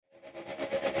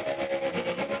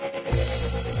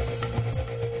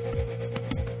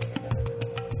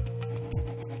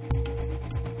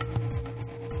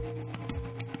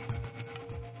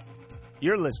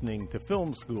You're listening to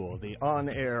Film School, the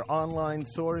on-air online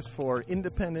source for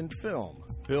independent film.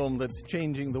 Film that's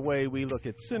changing the way we look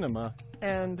at cinema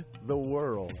and the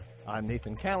world. I'm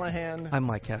Nathan Callahan. I'm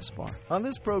Mike Caspar. On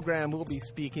this program, we'll be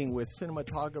speaking with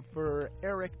cinematographer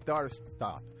Erik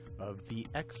Darstad of The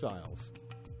Exiles,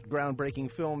 a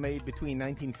groundbreaking film made between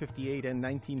 1958 and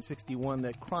 1961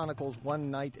 that chronicles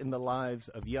one night in the lives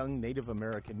of young Native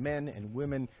American men and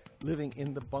women living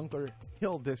in the Bunker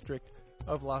Hill district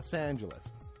of Los Angeles.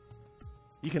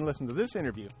 You can listen to this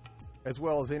interview, as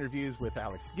well as interviews with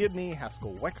Alex Gibney,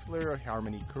 Haskell Wexler,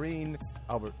 Harmony Korine,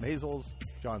 Albert Maysles,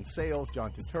 John Sayles,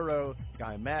 John Turturro,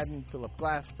 Guy Madden, Philip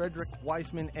Glass, Frederick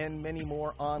Weissman, and many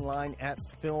more online at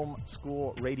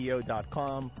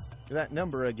filmschoolradio.com. That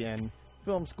number again,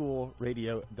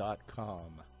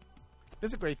 filmschoolradio.com. This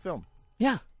is a great film.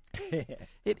 Yeah.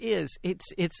 It is.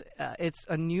 It's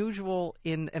unusual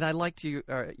and I liked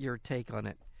your take on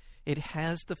it. It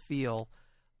has the feel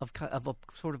of a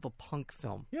sort of a punk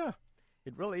film. Yeah,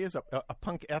 it really is a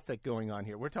punk ethic going on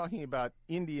here. We're talking about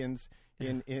Indians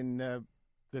in the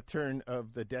turn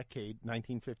of the decade,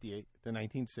 1958 to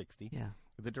 1960. Yeah.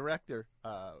 The director,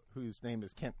 whose name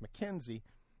is Kent McKenzie,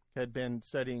 had been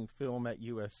studying film at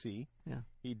USC. Yeah.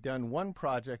 He'd done one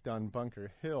project on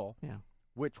Bunker Hill,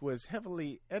 which was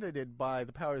heavily edited by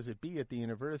the powers that be at the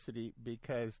university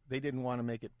because they didn't want to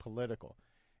make it political.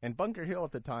 And Bunker Hill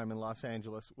at the time in Los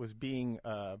Angeles was being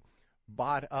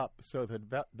bought up so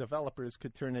that developers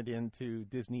could turn it into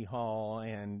Disney Hall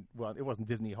and, well, it wasn't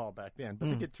Disney Hall back then, but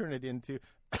they could turn it into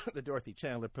the Dorothy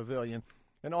Chandler Pavilion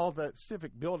and all the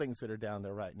civic buildings that are down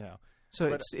there right now.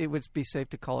 So it would be safe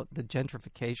to call it the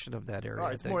gentrification of that area. Oh,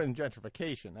 it's more than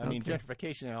gentrification. I mean,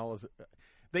 gentrification now is...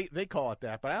 They call it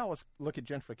that, but I always look at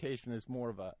gentrification as more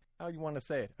of a, how you want to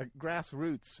say it, a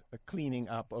grassroots cleaning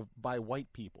up by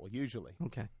white people, usually.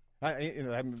 Okay.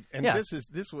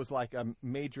 This was like a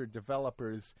major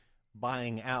developers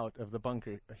buying out of the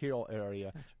Bunker Hill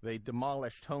area. Gotcha. They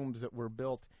demolished homes that were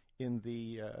built in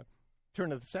the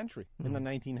turn of the century, in the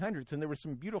 1900s, and there were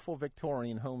some beautiful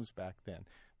Victorian homes back then.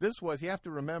 This was, you have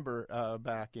to remember,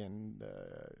 back in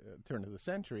the turn of the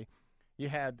century, you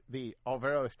had the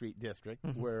Alvaro Street district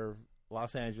where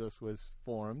Los Angeles was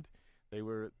formed.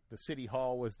 The city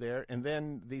hall was there, and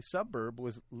then the suburb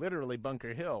was literally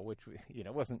Bunker Hill, which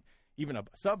wasn't even a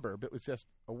suburb. It was just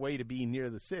a way to be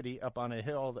near the city up on a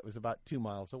hill that was about 2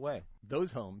 miles away.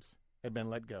 Those homes had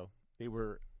been let go. They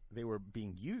were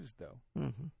being used, though.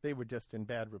 Mm-hmm. They were just in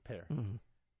bad repair. Mm-hmm.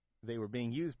 They were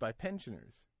being used by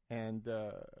pensioners and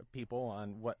people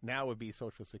on what now would be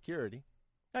Social Security.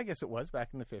 I guess it was back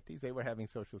in the 50s. They were having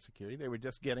Social Security. They were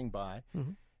just getting by.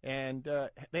 Mm-hmm. And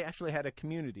they actually had a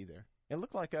community there. It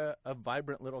looked like a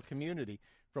vibrant little community.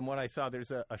 From what I saw,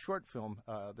 there's a short film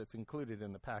that's included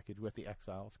in the package with The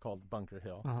Exiles called Bunker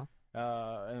Hill. Uh-huh.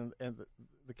 And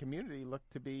the community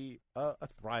looked to be a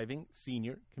thriving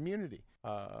senior community.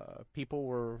 People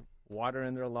were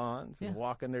watering their lawns and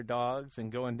walking their dogs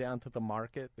and going down to the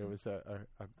market. There was a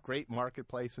great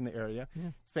marketplace in the area. Yeah.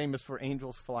 It's famous for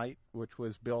Angel's Flight, which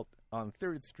was built on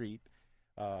 3rd Street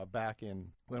back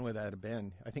in, when would that have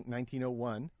been? I think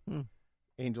 1901.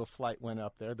 Angel's Flight went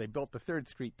up there. They built the 3rd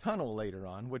Street Tunnel later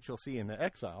on, which you'll see in The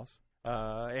Exiles,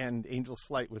 and Angel's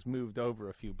Flight was moved over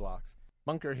a few blocks.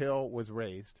 Bunker Hill was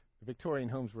razed. The Victorian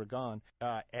homes were gone,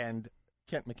 and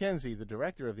Kent McKenzie, the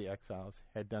director of The Exiles,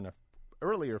 had done an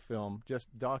earlier film just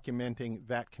documenting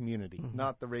that community,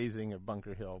 not the razing of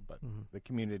Bunker Hill, but the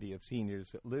community of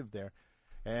seniors that lived there,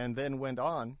 and then went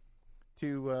on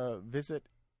to visit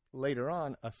later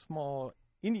on a small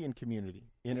Indian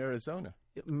community in Arizona.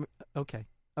 Okay.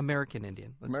 American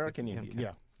Indian. American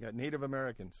Indian, yeah. Native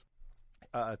Americans,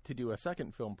 to do a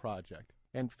second film project,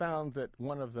 and found that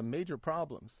one of the major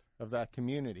problems of that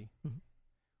community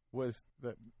was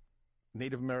that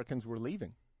Native Americans were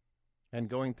leaving and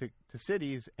going to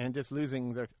cities and just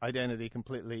losing their identity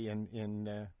completely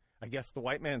in I guess, the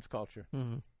white man's culture,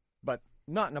 but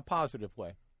not in a positive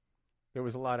way. There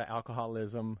was a lot of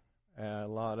alcoholism, a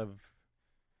lot of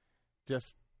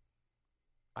just,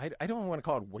 I don't want to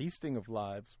call it wasting of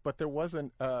lives, but there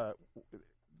wasn't,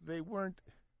 they were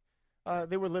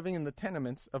living in the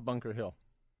tenements of Bunker Hill,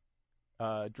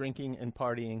 drinking and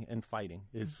partying and fighting.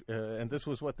 And this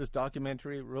was what this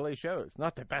documentary really shows.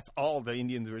 Not that that's all the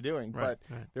Indians were doing, but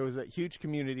there was a huge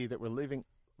community that were living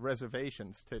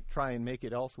reservations to try and make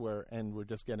it elsewhere, and were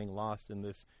just getting lost in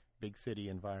this big city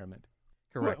environment.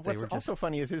 Correct. What's also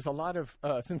funny is there's a lot of,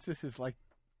 since this is like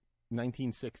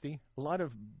 1960, a lot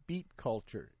of beat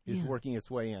culture is working its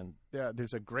way in.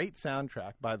 There's a great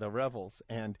soundtrack by the Revels,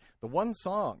 and the one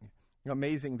song,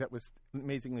 amazingly, that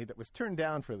was turned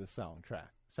down for the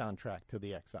soundtrack to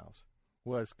The Exiles.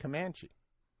 was Comanche.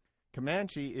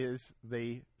 Comanche is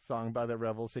the song by the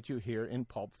Rebels that you hear in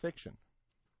Pulp Fiction.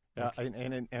 Okay.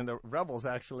 And the Rebels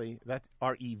actually, that's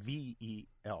Revels,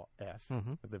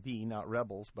 the V, not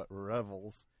Rebels, but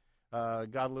Revels,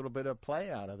 got a little bit of play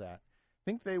out of that. I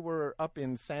think they were up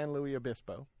in San Luis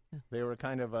Obispo. Yeah. They were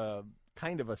kind of a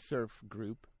surf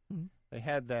group. Mm-hmm. They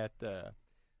had that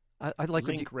I like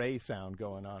Link Ray sound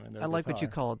going on in their I like guitar. what you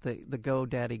call it, the Go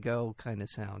Daddy Go kind of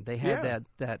sound. They had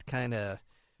that kind of...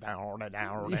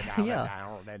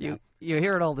 You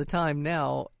hear it all the time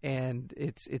now, and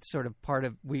it's sort of part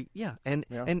of and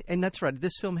that's right.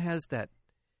 This film has that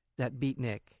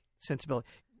beatnik sensibility.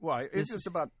 Well, it's just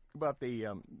about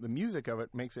the music of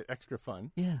it makes it extra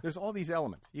fun. Yeah, there's all these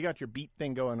elements. You got your beat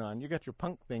thing going on. You got your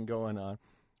punk thing going on.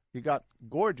 You got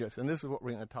gorgeous, and this is what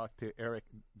we're going to talk to Erik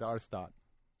Darstad.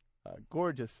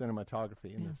 Gorgeous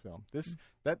cinematography in this film.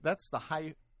 That's the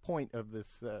high point of this,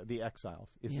 The Exiles,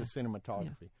 is the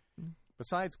cinematography. Yeah.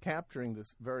 Besides capturing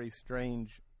this very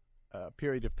strange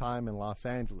period of time in Los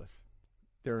Angeles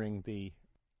during the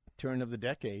turn of the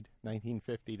decade,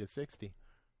 1950 to 60,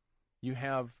 you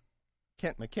have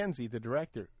Kent Mackenzie, the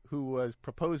director, who was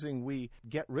proposing we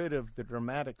get rid of the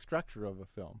dramatic structure of a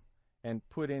film and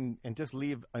put in and just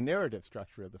leave a narrative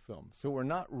structure of the film. So we're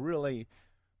not really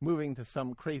moving to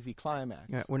some crazy climax.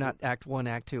 Yeah, we're not Act 1,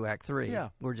 Act 2, Act 3. Yeah.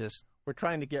 We're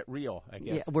trying to get real, I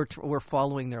guess. Yeah, we're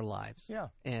following their lives. Yeah.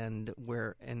 And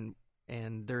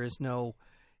there is no,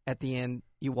 at the end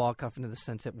you walk off into the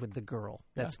sunset with the girl.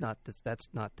 That's not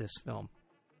this film.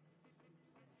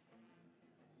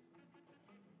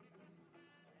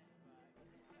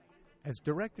 As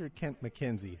director Kent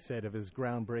Mackenzie said of his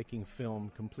groundbreaking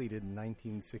film completed in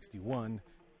 1961,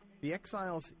 The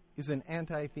Exiles is an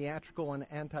anti-theatrical and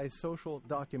anti-social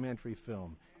documentary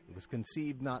film. It was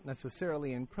conceived not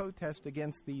necessarily in protest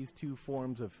against these two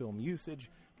forms of film usage,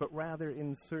 but rather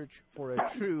in search for a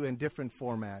true and different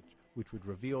format which would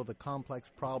reveal the complex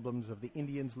problems of the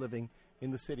Indians living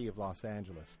in the city of Los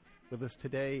Angeles. With us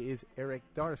today is Erik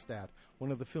Darstad,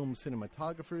 one of the film's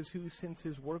cinematographers who, since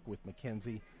his work with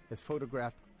Mackenzie, has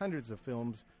photographed hundreds of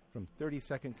films from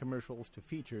 30-second commercials to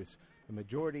features. The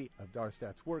majority of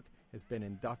Darstad's work has been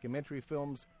in documentary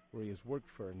films, where he has worked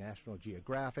for National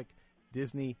Geographic,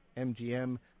 Disney,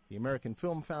 MGM, the American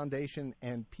Film Foundation,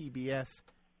 and PBS.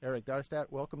 Erik Darstad,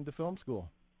 welcome to Film School.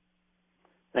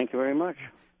 Thank you very much.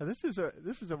 Now, this is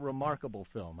a remarkable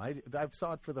film. I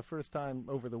saw it for the first time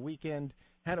over the weekend,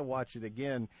 had to watch it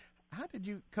again. How did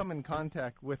you come in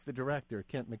contact with the director,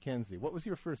 Kent Mackenzie? What was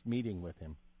your first meeting with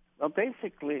him? Well,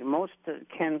 basically, most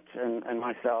Kent and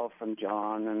myself and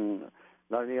John and a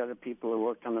lot of the other people who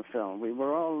worked on the film, we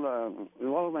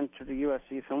all went to the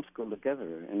USC Film School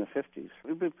together in the 50s.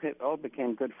 We all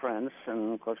became good friends,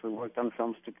 and of course we worked on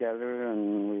films together,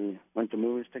 and we went to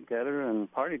movies together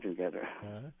and partied together.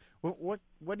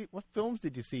 What films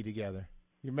did you see together?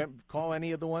 You recall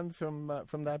any of the ones from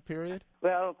that period?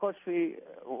 Well, of course we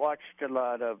watched a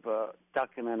lot of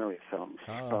documentary films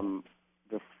from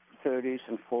the 30s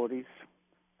and 40s.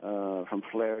 From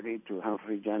Flaherty to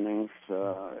Humphrey Jennings,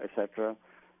 etc.,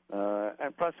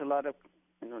 and plus a lot of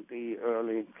the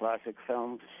early classic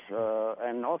films,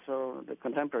 and also the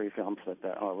contemporary films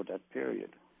that are with that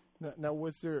period. Now,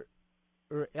 was there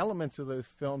elements of those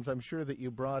films? I'm sure that you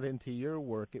brought into your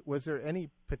work. Was there any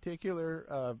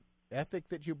particular ethic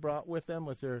that you brought with them?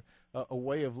 Was there a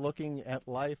way of looking at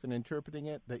life and interpreting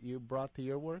it that you brought to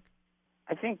your work?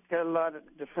 I think a lot of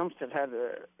the films that had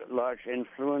a large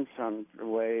influence on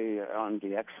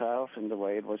The Exiles and the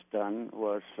way it was done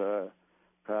was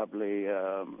probably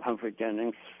Humphrey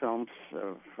Jennings' films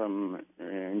from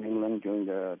in England during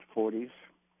the 40s,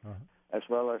 as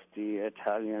well as the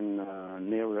Italian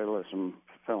neorealism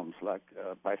films like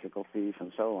Bicycle Thief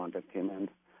and so on that came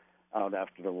out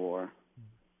after the war.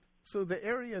 So the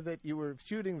area that you were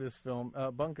shooting this film,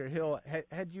 Bunker Hill,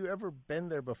 had you ever been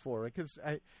there before? Because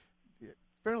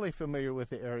fairly familiar with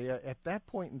the area. At that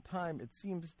point in time, it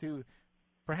seems to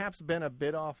perhaps been a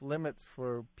bit off limits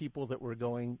for people that were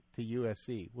going to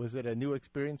USC. Was it a new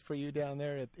experience for you down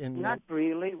there? Not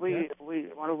really. When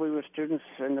we were students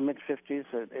in the mid-50s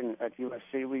at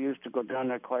USC, we used to go down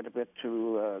there quite a bit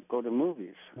to go to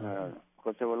movies.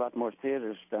 Because there were a lot more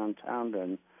theaters downtown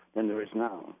than there is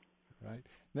now. Right.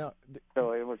 Now,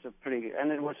 so it was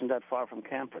and it wasn't that far from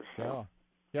campus. So. Oh.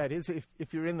 Yeah, it is.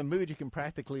 If you're in the mood, you can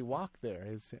practically walk there.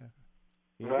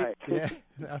 Right.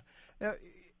 Now,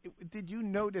 did you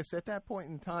notice at that point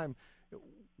in time,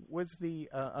 was the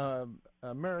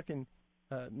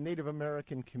Native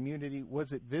American community,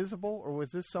 was it visible, or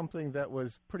was this something that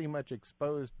was pretty much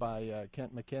exposed by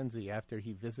Kent Mackenzie after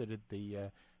he visited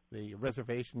the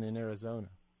reservation in Arizona?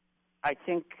 I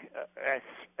think,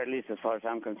 at least as far as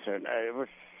I'm concerned,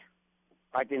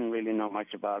 I didn't really know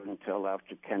much about it until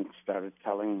after Kent started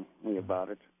telling me about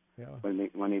it. Yeah.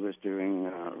 When he was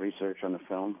doing research on the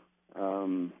film.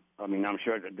 I mean, I'm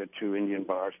sure that the two Indian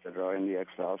bars that are in the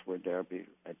Exiles were there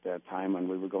at that time when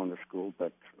we were going to school,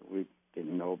 but we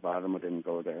didn't know about them or didn't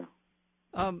go there.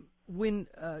 When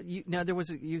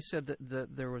you said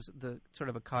that there was the sort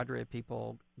of a cadre of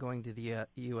people going to the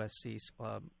USC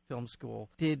film school.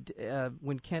 Did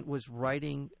when Kent was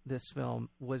writing this film,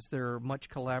 was there much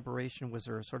collaboration? Was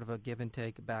there sort of a give and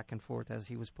take back and forth as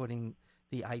he was putting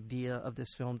the idea of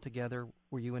this film together?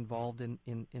 Were you involved in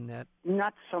that?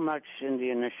 Not so much in the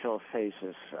initial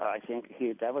phases. I think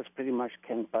that was pretty much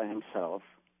Kent by himself.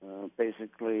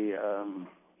 Basically,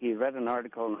 he read an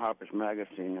article in Harper's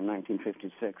Magazine in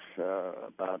 1956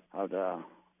 about how the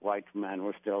white man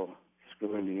was still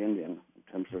screwing the Indian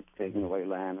in terms of taking away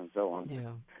land and so on.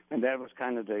 Yeah. And that was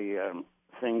kind of the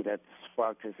thing that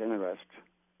sparked his interest.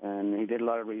 And he did a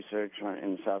lot of research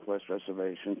in Southwest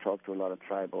Reservation, talked to a lot of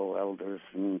tribal elders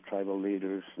and tribal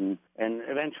leaders, and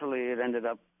eventually it ended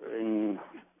up in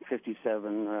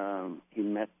 '57. He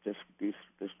met this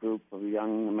group of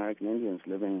young American Indians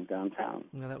living downtown.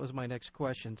 Now, that was my next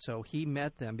question. So he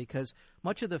met them because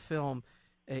much of the film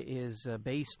is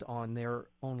based on their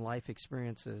own life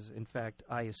experiences. In fact,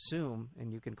 I assume,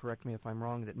 and you can correct me if I'm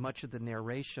wrong, that much of the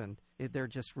narration, they're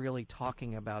just really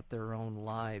talking about their own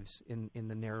lives in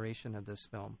the narration of this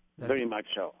film. Very much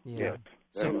so. Yeah. Yes,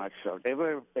 very much so. They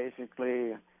were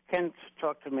basically, Kent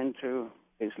talked them into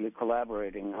basically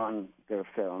collaborating on their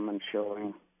film and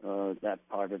showing that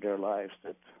part of their lives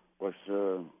that was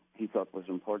he thought was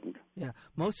important. Yeah.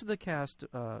 Most of the cast,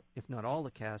 if not all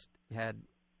the cast, had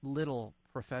little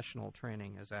professional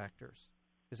training as actors.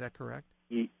 Is that correct?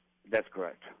 That's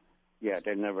correct. Yeah,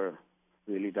 they'd never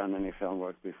really done any film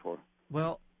work before.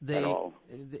 Well, at all.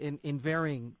 in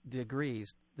varying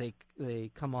degrees, they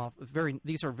come off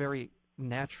these are very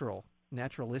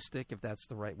naturalistic, if that's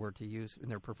the right word to use, in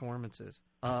their performances.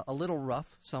 A little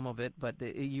rough, some of it, but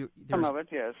some of it,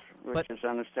 yes, which is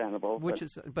understandable.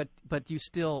 But you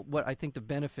still, what I think the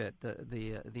benefit,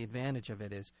 the advantage of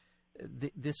it is,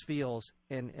 this feels,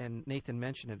 and Nathan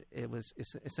mentioned it was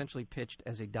essentially pitched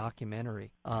as a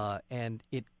documentary, and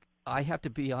I have to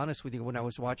be honest with you, when I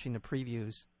was watching the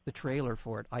previews, the trailer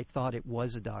for it, I thought it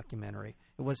was a documentary.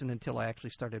 It wasn't until I actually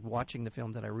started watching the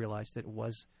film that I realized that it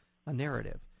was a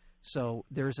narrative. So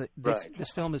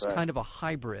this film is kind of a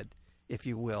hybrid, if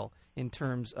you will, in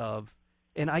terms of,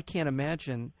 and I can't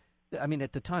imagine, I mean,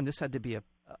 at the time, this had to be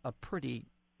a pretty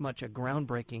much a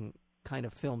groundbreaking kind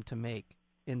of film to make,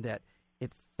 in that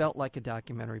it felt like a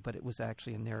documentary, but it was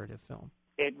actually a narrative film.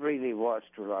 It really was,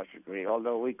 to a large degree,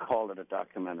 although we called it a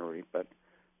documentary, but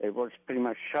it was pretty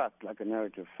much shot like a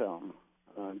narrative film,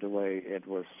 the way it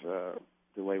was,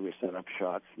 the way we set up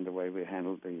shots and the way we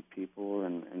handled the people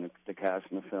and the cast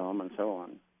in the film and so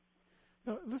on.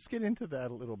 Now, let's get into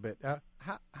that a little bit.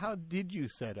 How did you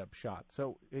set up shots?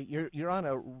 So you're on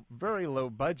a very low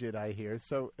budget, I hear.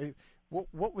 So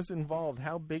what was involved?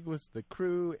 How big was the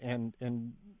crew? And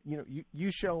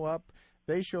you show up,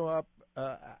 they show up.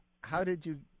 How did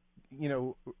you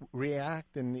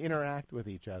react and interact with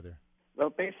each other? Well,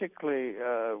 basically,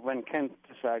 when Kent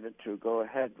decided to go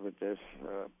ahead with this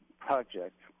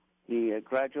project, he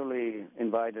gradually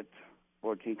invited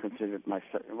what he considered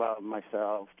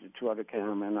myself, the two other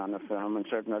cameramen on the film, and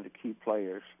certain other key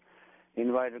players. He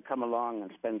invited to come along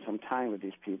and spend some time with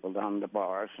these people down in the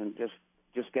bars and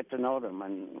just get to know them,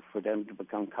 and for them to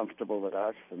become comfortable with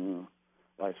us and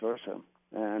vice versa.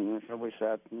 And so we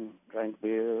sat and drank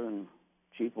beer and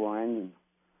cheap wine,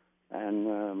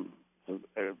 and so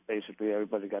basically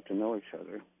everybody got to know each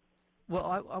other. Well,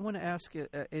 I want to ask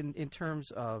in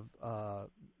terms of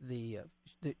the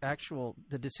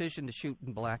decision to shoot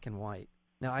in black and white.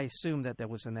 Now, I assume that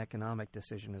was an economic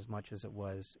decision as much as it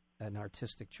was an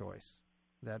artistic choice.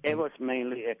 It was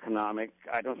mainly economic.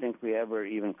 I don't think we ever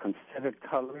even considered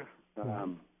color.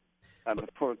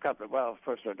 For a couple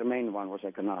first of all, the main one was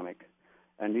economic.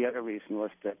 And the other reason was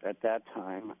that at that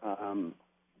time,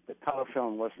 the color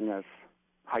film wasn't as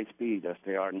high speed as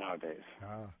they are nowadays.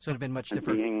 So it had been much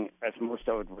different. As most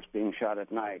of it was being shot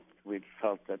at night, we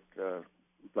felt that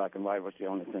black and white was the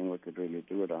only thing we could really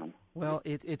do it on. Well,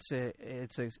 it's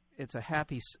a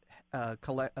happy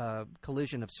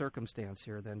collision of circumstance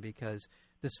here then, because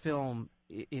this film,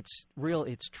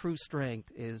 its true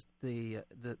strength is the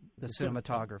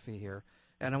cinematography here.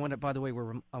 And I want to, by the way,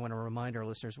 I want to remind our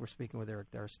listeners we're speaking with Eric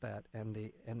Darmstadt, and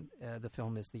the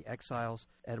film is The Exiles,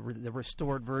 the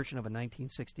restored version of a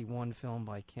 1961 film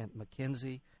by Kent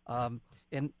McKenzie.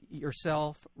 And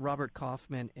yourself, Robert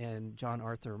Kaufman, and John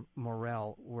Arthur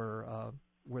Morell were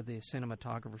the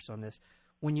cinematographers on this.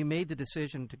 When you made the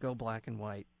decision to go black and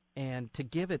white and to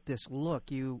give it this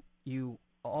look, you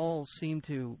all seem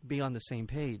to be on the same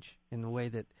page in the way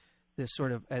that this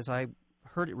sort of, as I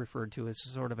heard it referred to, as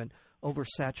sort of an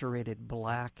oversaturated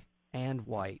black and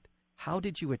white. How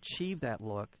did you achieve that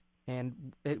look?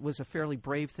 And it was a fairly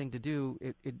brave thing to do.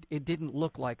 It didn't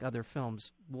look like other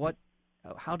films.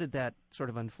 How did that sort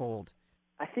of unfold?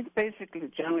 I think basically,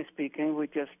 generally speaking, we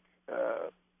just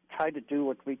tried to do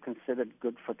what we considered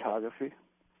good photography.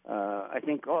 I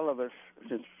think all of us,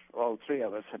 since all three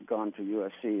of us had gone to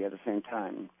USC at the same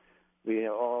time, we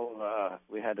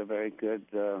had a very good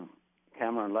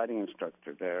camera and lighting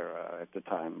instructor there at the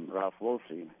time, Ralph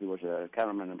Woolsey. He was a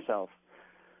cameraman himself.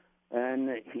 And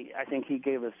I think he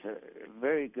gave us a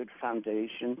very good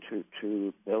foundation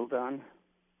to build on.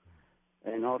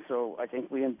 And also, I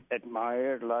think we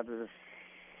admired a lot of the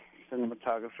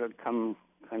cinematographers who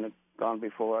had gone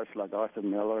before us, like Arthur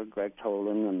Miller, Greg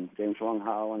Tolan, and James Wong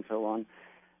Howe, and so on.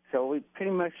 So we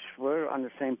pretty much were on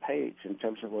the same page in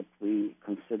terms of what we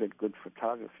considered good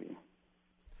photography.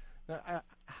 Now,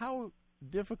 how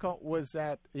difficult was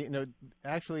that?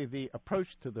 Actually, the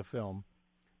approach to the film.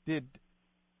 Did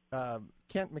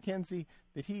Kent McKenzie?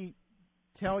 Did he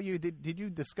tell you? Did you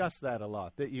discuss that a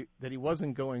lot? That he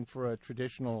wasn't going for a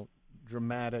traditional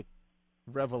dramatic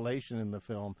revelation in the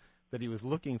film. That he was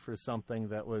looking for something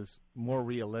that was more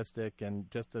realistic and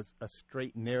just a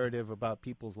straight narrative about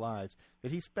people's lives.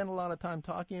 Did he spend a lot of time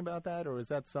talking about that, or is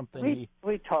that something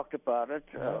we talked about it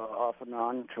off and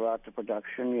on throughout the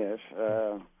production, yes.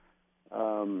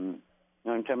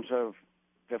 In terms of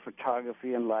the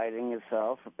photography and lighting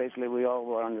itself, basically we all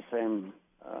were on the same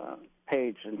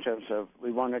page in terms of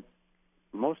we wanted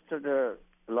most of the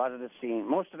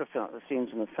scenes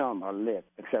in the film are lit,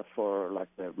 except for like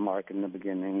the mark in the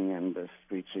beginning and the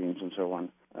street scenes and so on.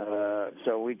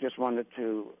 So we just wanted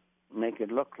to make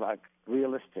it look like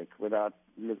realistic without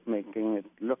making it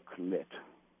look lit.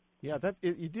 Yeah,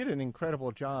 you did an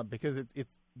incredible job because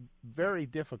it's very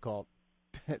difficult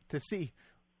to see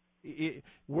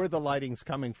where the lighting's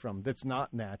coming from. That's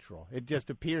not natural. It just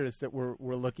appears that we're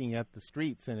looking at the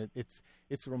streets, and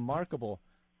it's remarkable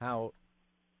how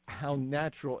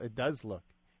natural it does look.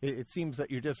 It seems that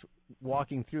you're just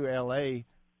walking through L.A.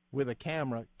 with a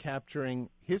camera capturing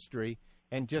history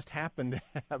and just happen to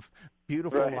have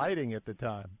beautiful lighting at the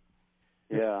time.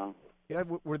 Yeah.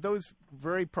 Were those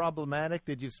very problematic?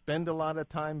 Did you spend a lot of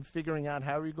time figuring out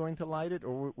how you're going to light it,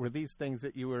 or were these things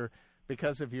that you were,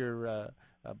 because of your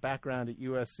background at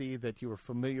USC, that you were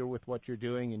familiar with what you're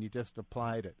doing and you just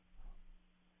applied it?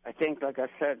 I think, like I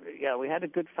said, we had a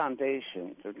good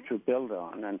foundation to build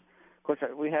on. And, of course,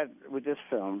 we had, with this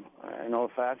film, in all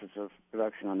facets of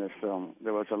production on this film,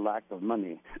 there was a lack of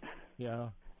money. Yeah.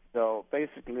 So,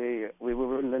 basically, we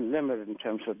were limited in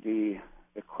terms of the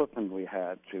equipment we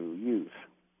had to use.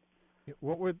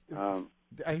 What were?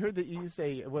 I heard that you used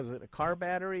was it a car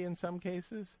battery in some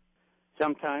cases?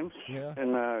 Sometimes. Yeah.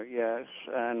 And, yes.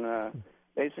 And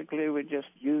basically, we just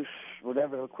use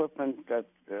whatever equipment that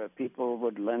people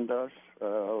would lend us.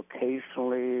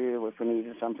 Occasionally, if we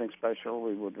needed something special,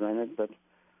 we would rent it, but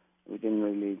we didn't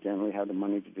really generally have the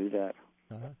money to do that.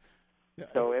 Uh-huh. Yeah.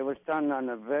 So it was done on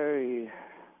a very,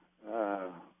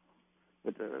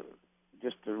 with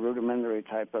just a rudimentary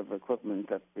type of equipment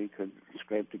that we could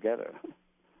scrape together.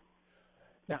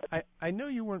 Now, I know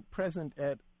you weren't present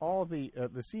at all the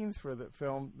scenes for the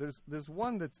film. There's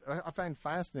one that's I find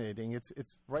fascinating.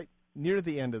 It's right near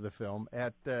the end of the film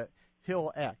at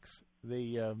Hill X,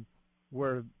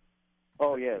 where.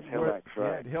 Oh yes, Hill X,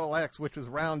 right? Yeah, Hill X, which was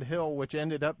Round Hill, which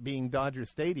ended up being Dodger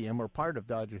Stadium or part of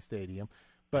Dodger Stadium.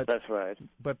 But that's right.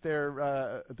 But the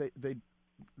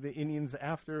Indians,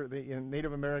 after the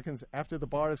Native Americans, after the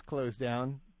bars closed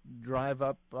down, drive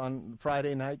up on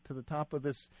Friday night to the top of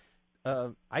this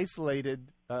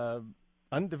isolated,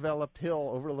 undeveloped hill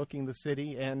overlooking the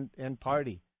city and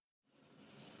party.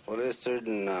 Well, there's a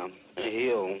certain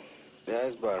hill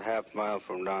that's about half a mile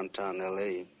from downtown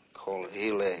L.A. called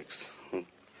Hill X.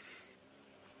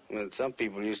 Some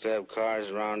people used to have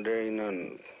cars around there,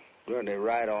 and they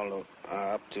ride all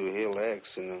up to Hill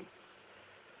X,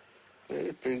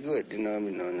 It's pretty good,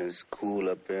 and it's cool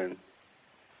up there. And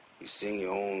you sing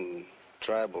your own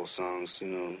tribal songs,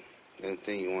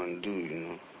 anything you want to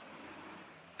do,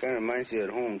 Kind of reminds you at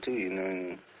home, too,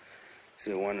 and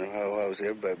so I wonder how's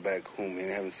everybody back home, I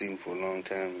haven't seen them for a long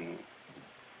time,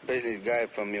 basically the guy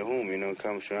from your home,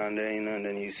 comes around there, and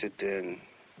then you sit there and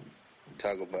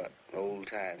talk about old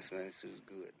times, man. This was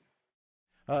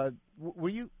good. Were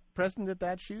you present at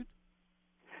that shoot?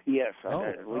 Yes,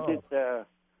 I did. We did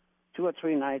 2 or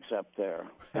 3 nights up there,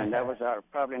 and that was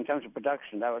probably in terms of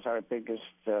production, that was our biggest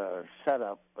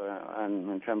setup, and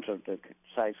in terms of the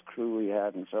size crew we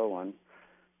had and so on.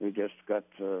 We just got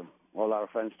all our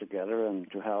friends together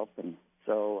and to help, and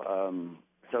so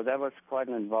that was quite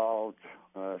an involved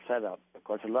setup. Of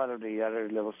course, a lot of the other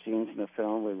little scenes in the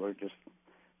film, we were just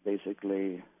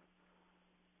basically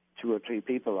 2 or 3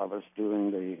 people of us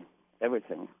doing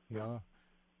everything. Yeah.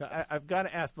 Now, I've got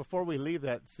to ask, before we leave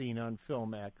that scene on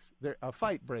Film X, a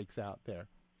fight breaks out there.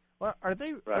 Well,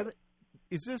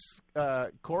 is this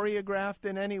choreographed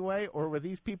in any way, or were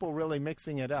these people really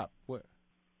mixing it up?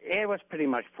 It was pretty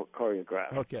much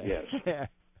choreographed. Okay. Yes.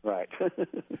 Right.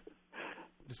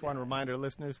 Just want to remind our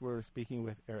listeners, we're speaking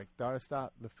with Erik Darstad.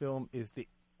 The film is The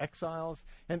Exiles.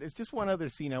 And there's just one other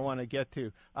scene I want to get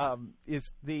to.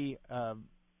 Is the...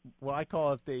 well, I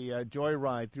call it the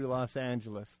joyride through Los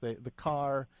Angeles, the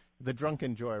car, the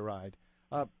drunken joyride.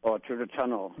 Through the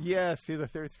tunnel. Yes, through the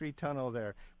 3rd Street tunnel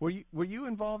there. Were you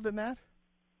involved in that?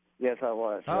 Yes, I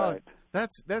was. Right.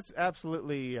 That's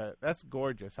absolutely that's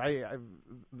gorgeous.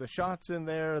 The shots in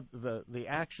there, the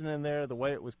action in there, the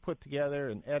way it was put together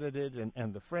and edited,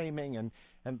 and the framing and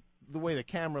the way the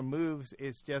camera moves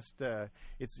is just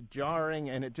it's jarring,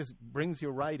 and it just brings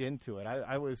you right into it.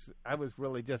 I was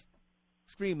really just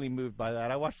extremely moved by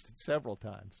that. I watched it several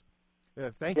times.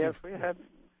 Thank you. Yes,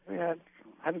 we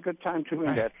had a good time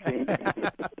doing that scene.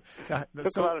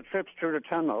 Took a lot of trips through the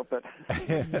tunnel, but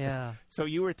yeah. So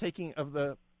you were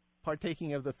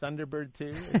partaking of the Thunderbird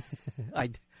too?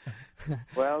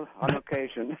 Well, on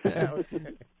occasion.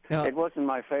 Now, it wasn't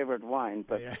my favorite wine,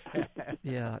 but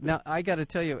yeah. Now I got to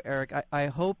tell you, Erik, I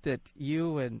hope that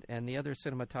you and the other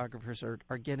cinematographers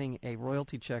are getting a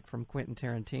royalty check from Quentin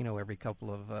Tarantino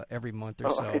every month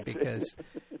or so, because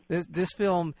this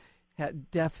film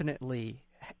definitely.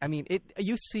 I mean,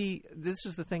 you see, this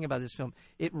is the thing about this film.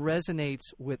 It resonates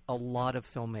with a lot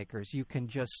of filmmakers. You can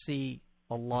just see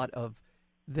a lot of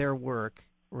their work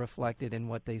reflected in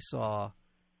what they saw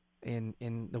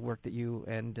in the work that you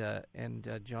and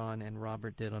John and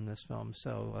Robert did on this film.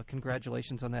 So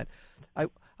congratulations on that.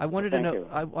 I wanted to know.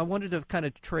 I wanted to kind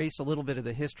of trace a little bit of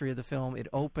the history of the film. It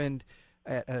opened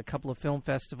at a couple of film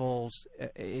festivals.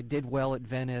 It did well at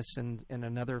Venice and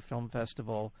another film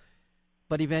festival,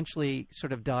 but eventually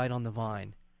sort of died on the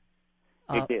vine.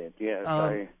 It did, yes.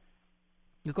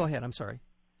 You go ahead. I'm sorry.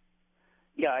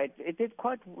 Yeah, it did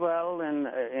quite well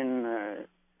in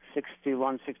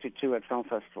 61, 62 at film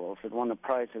festivals. It won a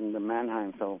prize in the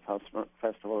Mannheim Film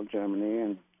Festival of Germany,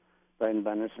 and in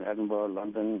Venice, Edinburgh,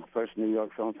 London, first New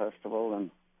York Film Festival,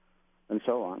 and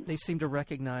so on. They seem to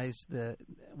recognize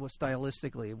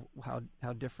stylistically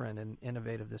how different and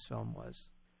innovative this film was.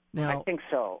 Now, I think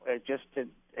so.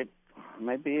 It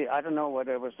maybe, I don't know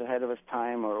whether it was ahead of its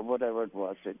time or whatever it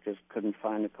was. It just couldn't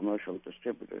find a commercial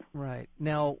distributor. Right.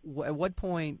 Now, at what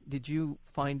point did you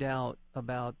find out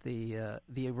about the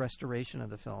restoration of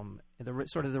the film,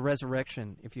 sort of the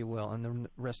resurrection, if you will, and the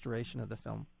restoration of the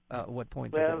film? At what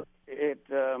point? Well, there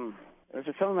was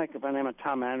a filmmaker by the name of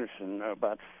Tom Anderson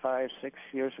about 5-6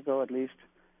 years ago at least,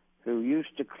 who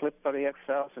used to clip The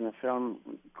Exiles in a film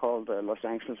called Los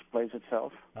Angeles Plays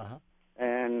Itself. Uh-huh.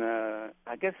 And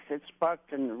I guess it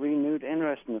sparked a renewed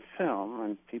interest in the film,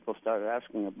 and people started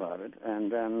asking about it.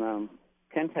 And then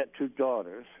Kent had 2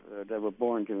 daughters that were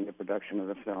born during the production of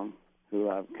the film, who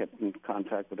I've kept in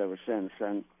contact with ever since.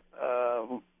 And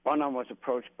one of them was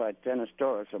approached by Dennis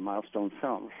Doris of Milestone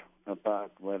Films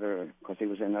about whether, because he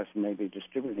was interested in maybe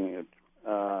distributing it.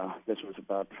 This was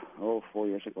about 4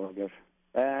 years ago, I guess.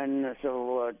 And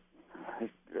so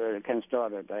Kent's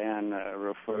daughter, Diane,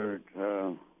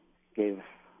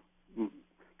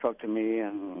 talked to me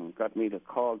and got me to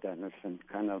call Dennis and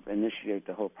kind of initiate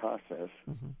the whole process.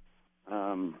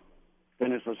 Mm-hmm.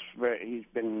 Dennis he's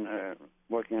been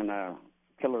working on a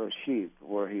Killer of Sheep,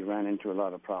 where he ran into a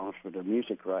lot of problems with the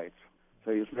music rights.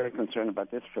 So he was very concerned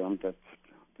about this film, that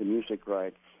the music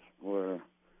rights were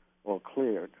all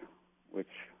cleared, which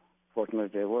fortunately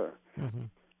they were. Mm-hmm.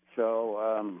 So,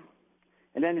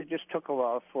 and then it just took a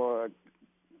while for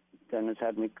Dennis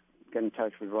had me get in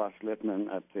touch with Ross Lippman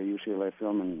at the UCLA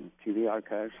Film and TV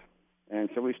Archives. And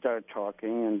so we started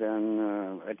talking, and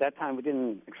then at that time we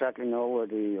didn't exactly know where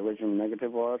the original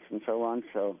negative was and so on.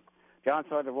 So John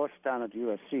thought it was down at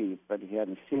USC, but he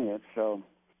hadn't seen it. So,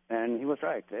 and he was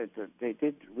right. We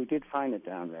did find it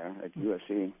down there at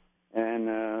USC. And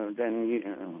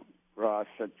then Ross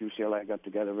at UCLA got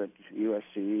together with USC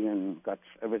and got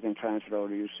everything transferred over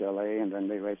to UCLA, and then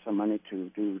they raised some money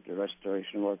to do the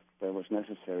restoration work that was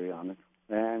necessary on it.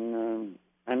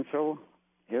 And so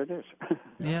here it is.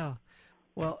 Yeah.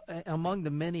 Well, among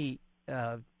the many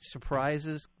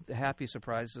surprises, the happy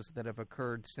surprises that have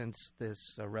occurred since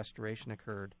this restoration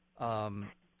occurred,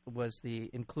 was the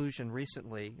inclusion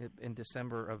recently in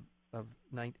December of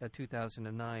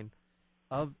 2009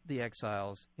 of The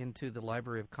Exiles into the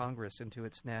Library of Congress, into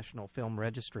its National Film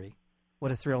Registry. What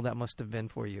a thrill that must have been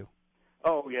for you.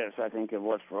 Oh, yes, I think it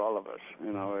was for all of us.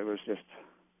 You know, it was just,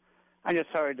 I'm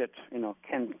just sorry that, you know,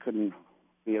 Ken couldn't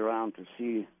be around to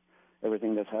see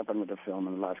everything that's happened with the film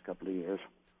in the last couple of years.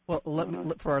 Well,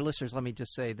 for our listeners, let me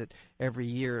just say that every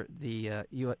year the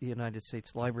United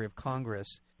States Library of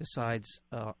Congress decides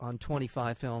on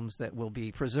 25 films that will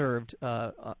be preserved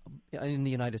in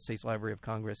the United States Library of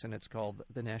Congress, and it's called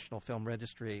the National Film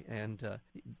Registry. And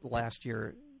last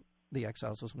year, The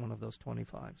Exiles was one of those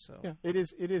 25. So yeah, it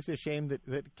is a shame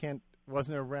that Kent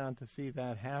wasn't around to see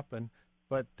that happen.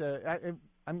 But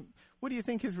what do you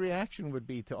think his reaction would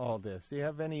be to all this? Do you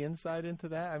have any insight into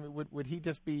that? I mean, would he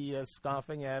just be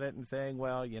scoffing at it and saying,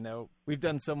 well, you know, we've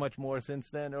done so much more since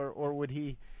then, or would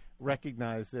he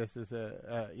recognize this as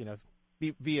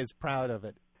be as proud of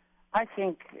it? I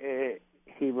think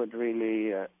he would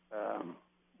really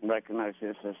recognize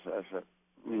this as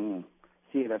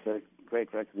see it as a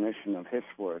great recognition of his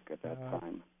work at that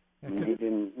time. I mean, he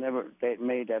never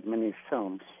made that many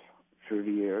films through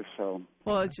the years, so.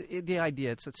 Well, it's the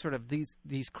idea. It's sort of these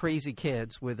crazy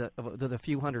kids with a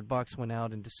few $100 went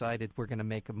out and decided we're going to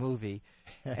make a movie,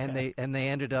 and they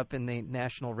ended up in the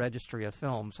National Registry of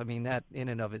Films. I mean, that in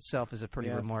and of itself is a pretty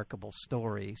remarkable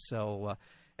story. So,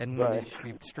 and one that you should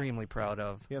be extremely proud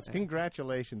of. Yes,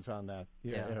 congratulations on that,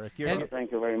 Eric.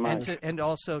 Thank you very much. And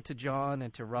also to John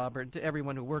and to Robert and to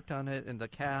everyone who worked on it and the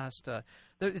cast.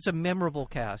 It's a memorable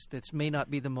cast. It may not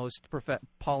be the most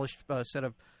polished set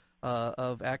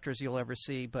of actors you'll ever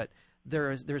see, but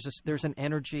there's an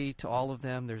energy to all of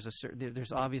them.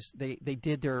 There's obvious they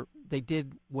did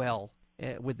well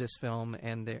with this film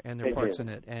and their parts in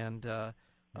it, and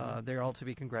they're all to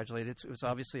be congratulated. It was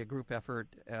obviously a group effort,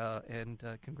 and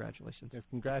congratulations. Yes,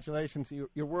 congratulations.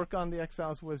 Your work on The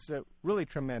Exiles was really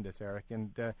tremendous, Eric, and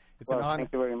it's an honor.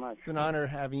 Thank you very much. It's an honor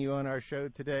having you on our show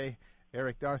today,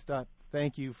 Eric Darstad.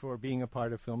 Thank you for being a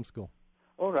part of Film School.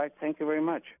 All right, thank you very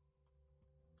much.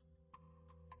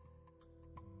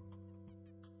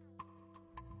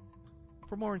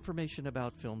 For more information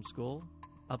about Film School,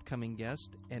 upcoming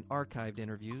guests, and archived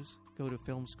interviews, go to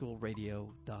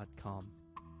filmschoolradio.com.